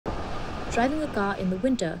Driving a car in the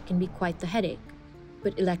winter can be quite the headache,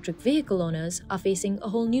 but electric vehicle owners are facing a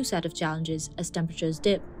whole new set of challenges as temperatures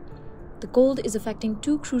dip. The cold is affecting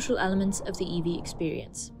two crucial elements of the EV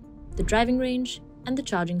experience: the driving range and the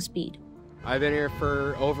charging speed. I've been here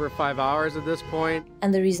for over 5 hours at this point.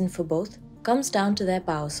 And the reason for both comes down to their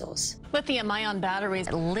power source. Lithium-ion batteries.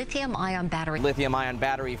 Lithium-ion battery. Lithium-ion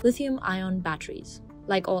battery. Lithium-ion batteries.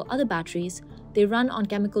 Like all other batteries, they run on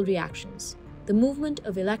chemical reactions, the movement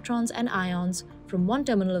of electrons and ions from one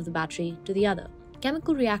terminal of the battery to the other.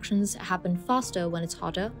 Chemical reactions happen faster when it's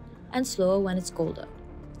hotter and slower when it's colder.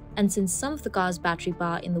 And since some of the car's battery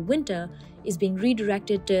power in the winter is being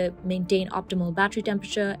redirected to maintain optimal battery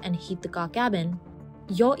temperature and heat the car cabin,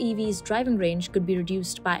 your EV's driving range could be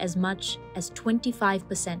reduced by as much as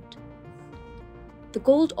 25%. The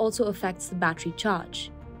cold also affects the battery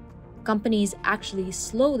charge. Companies actually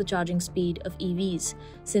slow the charging speed of EVs,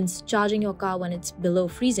 since charging your car when it's below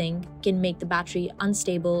freezing can make the battery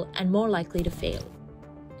unstable and more likely to fail.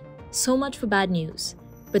 So much for bad news,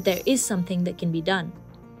 but there is something that can be done.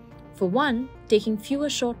 For one, taking fewer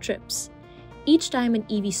short trips. Each time an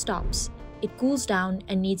EV stops, it cools down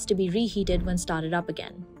and needs to be reheated when started up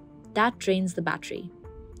again. That drains the battery.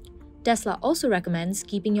 Tesla also recommends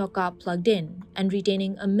keeping your car plugged in and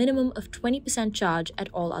retaining a minimum of 20% charge at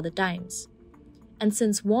all other times. And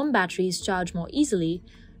since warm batteries charge more easily,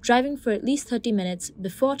 driving for at least 30 minutes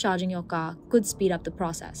before charging your car could speed up the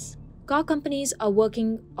process. Car companies are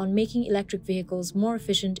working on making electric vehicles more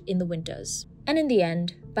efficient in the winters. And in the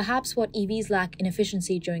end, perhaps what EVs lack in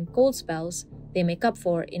efficiency during cold spells, they make up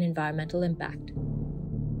for in environmental impact.